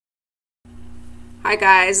Hi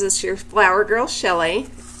guys, this is your flower girl Shelly.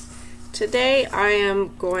 Today I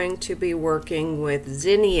am going to be working with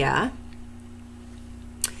Zinnia,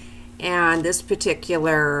 and this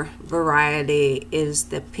particular variety is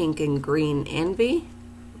the pink and green envy,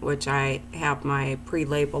 which I have my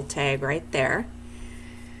pre-labeled tag right there.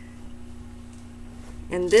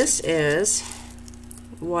 And this is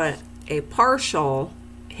what a partial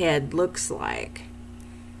head looks like.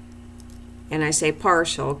 And I say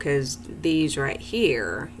partial because these right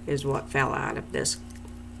here is what fell out of this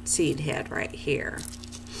seed head right here.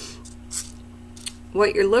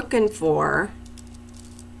 What you're looking for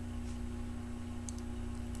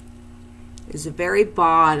is the very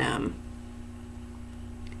bottom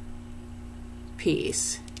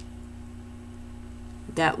piece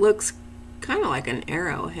that looks kind of like an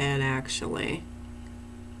arrowhead actually.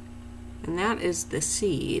 And that is the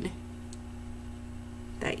seed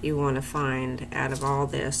that you want to find out of all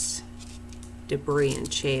this debris and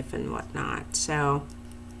chaff and whatnot. So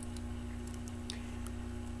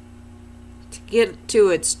to get to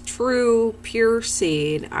its true pure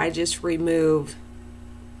seed, I just remove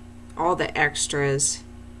all the extras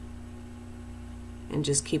and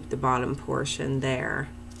just keep the bottom portion there,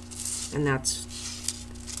 and that's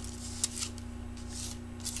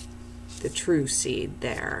the true seed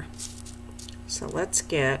there. So let's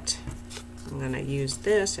get, I'm going to use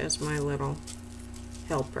this as my little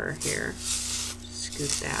helper here. Scoot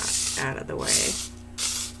that out of the way.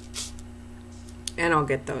 And I'll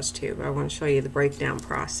get those too, but I want to show you the breakdown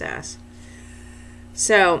process.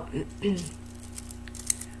 So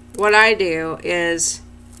what I do is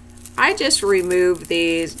I just remove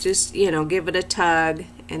these, just, you know, give it a tug,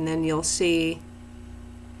 and then you'll see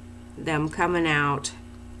them coming out.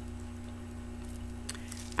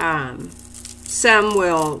 Some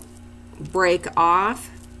will break off,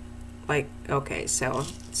 like, okay, so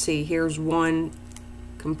see, here's one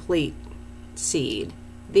complete seed.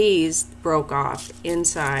 These broke off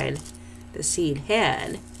inside the seed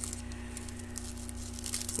head,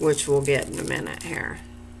 which we'll get in a minute here.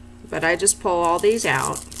 But I just pull all these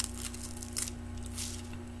out.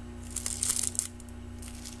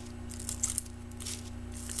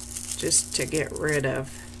 Just to get rid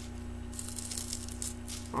of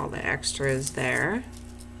all the extras there.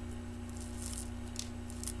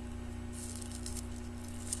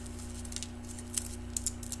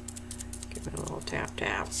 Give it a little tap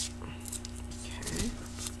tap. Okay.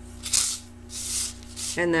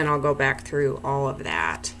 And then I'll go back through all of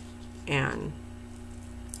that and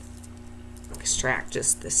extract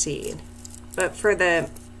just the seed. But for the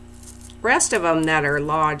rest of them that are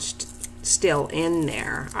lodged still in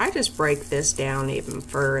there, I just break this down even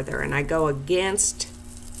further, and I go against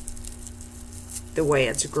the way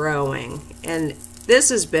it's growing. And this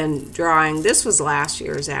has been drying. This was last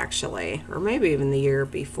year's actually, or maybe even the year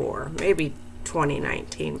before, maybe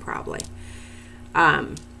 2019 probably.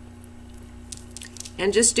 And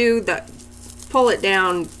just pull it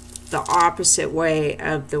down the opposite way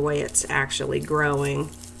of the way it's actually growing,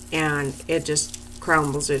 and it just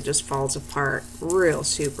crumbles, it just falls apart real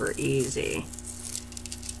super easy.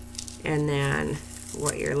 And then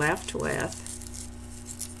what you're left with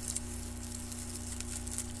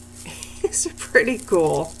is a pretty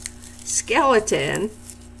cool skeleton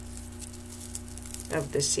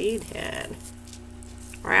of the seed head.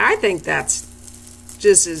 Right, I think that's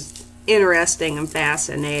just as interesting and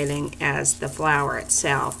fascinating as the flower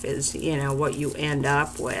itself is, you know, what you end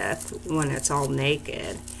up with when it's all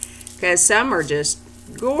naked. Because some are just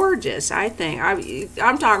gorgeous, I think.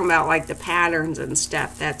 I'm talking about like the patterns and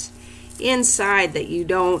stuff that's inside that you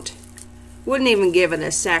wouldn't even give it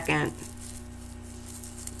a second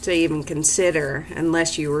to even consider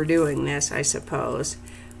unless you were doing this, I suppose.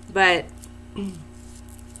 But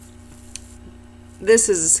this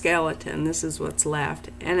is a skeleton. This is what's left.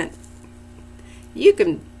 And you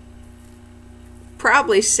can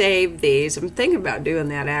probably save these. I'm thinking about doing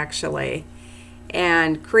that actually,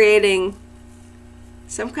 and creating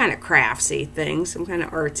some kind of craftsy thing, some kind of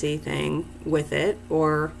artsy thing with it.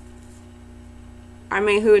 Or, I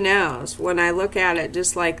mean, who knows? When I look at it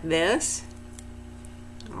just like this,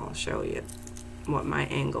 I'll show you what my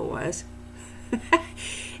angle was.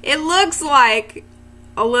 It looks like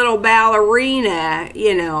a little ballerina,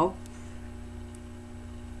 you know,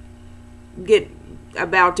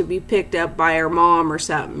 about to be picked up by her mom or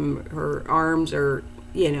something. Her arms are,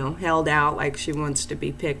 you know, held out like she wants to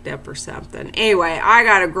be picked up or something. Anyway, I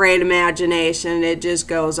got a great imagination. It just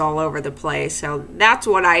goes all over the place. So that's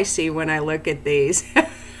what I see when I look at these.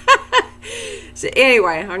 So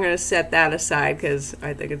anyway, I'm going to set that aside because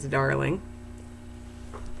I think it's darling.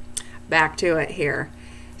 Back to it here.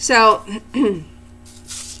 So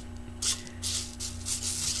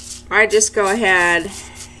I just go ahead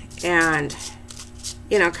and,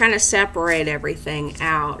 you know, kind of separate everything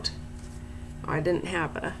out. I didn't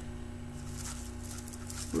have a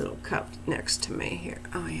little cup next to me here.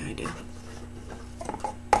 Oh yeah, I do.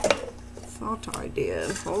 Thought I did.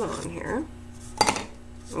 Hold on here.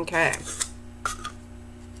 Okay.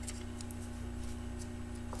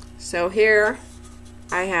 So here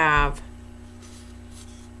I have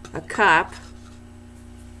a cup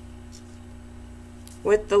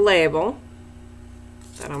with the label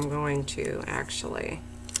that I'm going to actually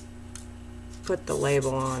put the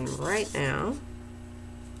label on right now.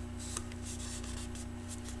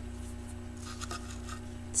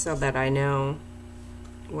 So that I know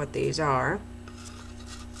what these are.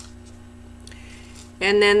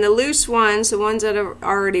 And then the loose ones, the ones that are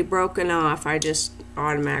already broken off, I just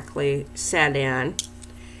automatically set in.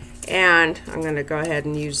 And I'm going to go ahead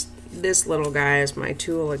and use this little guy as my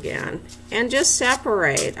tool again. And just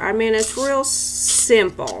separate. I mean, it's real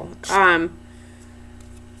simple.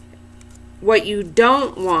 What you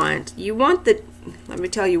don't want, let me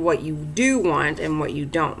tell you what you do want and what you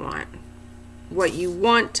don't want. What you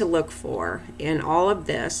want to look for in all of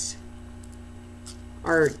this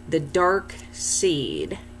are the dark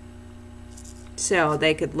seed. So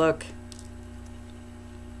they could look,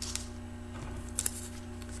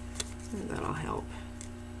 that'll help.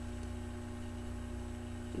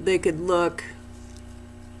 They could look,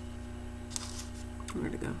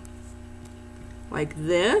 where'd it go? Like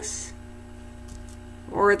this,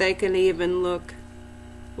 or they can even look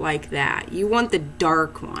like that. You want the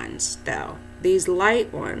dark ones though. These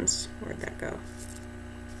light ones, where'd that go?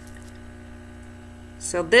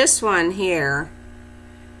 So this one here,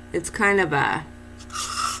 it's kind of a,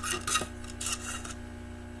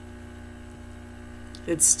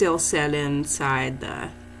 it's still set inside the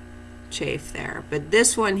chaff there. But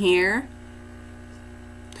this one here,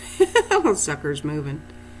 oh, sucker's moving.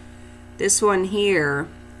 This one here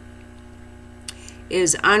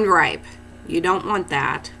is unripe. You don't want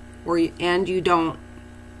that, and you don't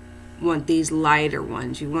want these lighter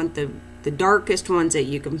ones. You want the darkest ones that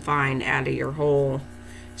you can find out of your whole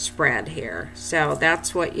spread here. So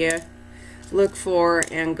that's what you look for,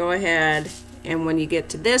 and go ahead, and when you get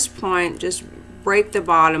to this point, just break the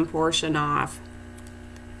bottom portion off,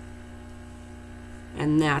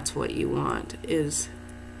 and that's what you want, is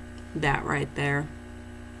that right there.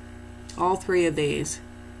 All three of these.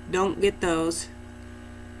 Don't get those.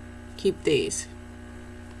 Keep these.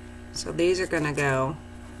 So these are going to go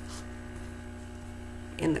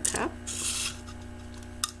in the cup.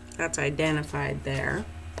 That's identified there.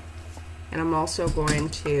 And I'm also going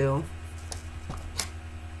to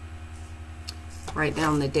write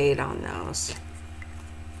down the date on those.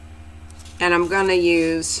 And I'm going to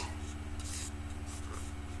use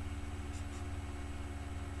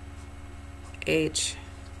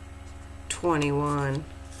H21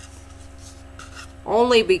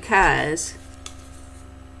 only because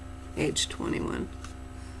H21.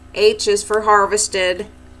 H is for harvested,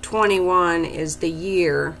 21 is the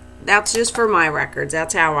year. That's just for my records.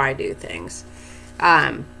 That's how I do things.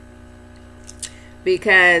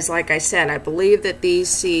 Because, like I said, I believe that these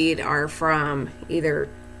seed are from either,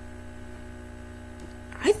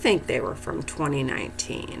 I think they were from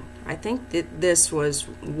 2019. I think that this was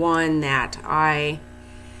one that I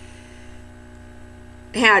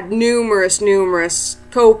had numerous,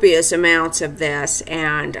 copious amounts of this,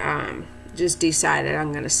 and just decided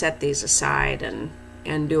I'm going to set these aside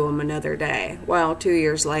and do them another day. Well, 2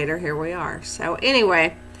 years later, here we are. So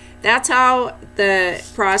anyway, that's how the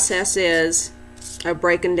process is of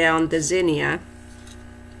breaking down the zinnia.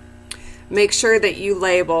 Make sure that you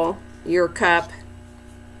label your cup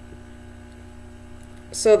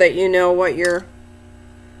so that you know what you're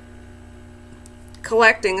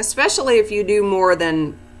collecting, especially if you do more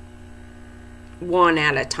than one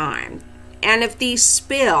at a time. And if these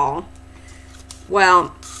spill,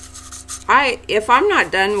 well, if I'm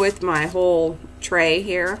not done with my whole tray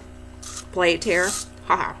here, plate here,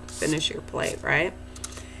 haha, finish your plate, right?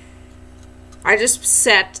 I just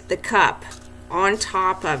set the cup on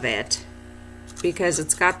top of it because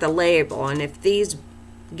it's got the label, and if these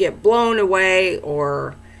get blown away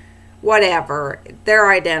or whatever, they're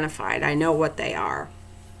identified. I know what they are.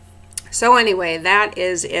 So anyway, that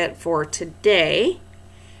is it for today,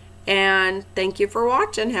 and thank you for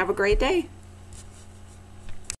watching. Have a great day.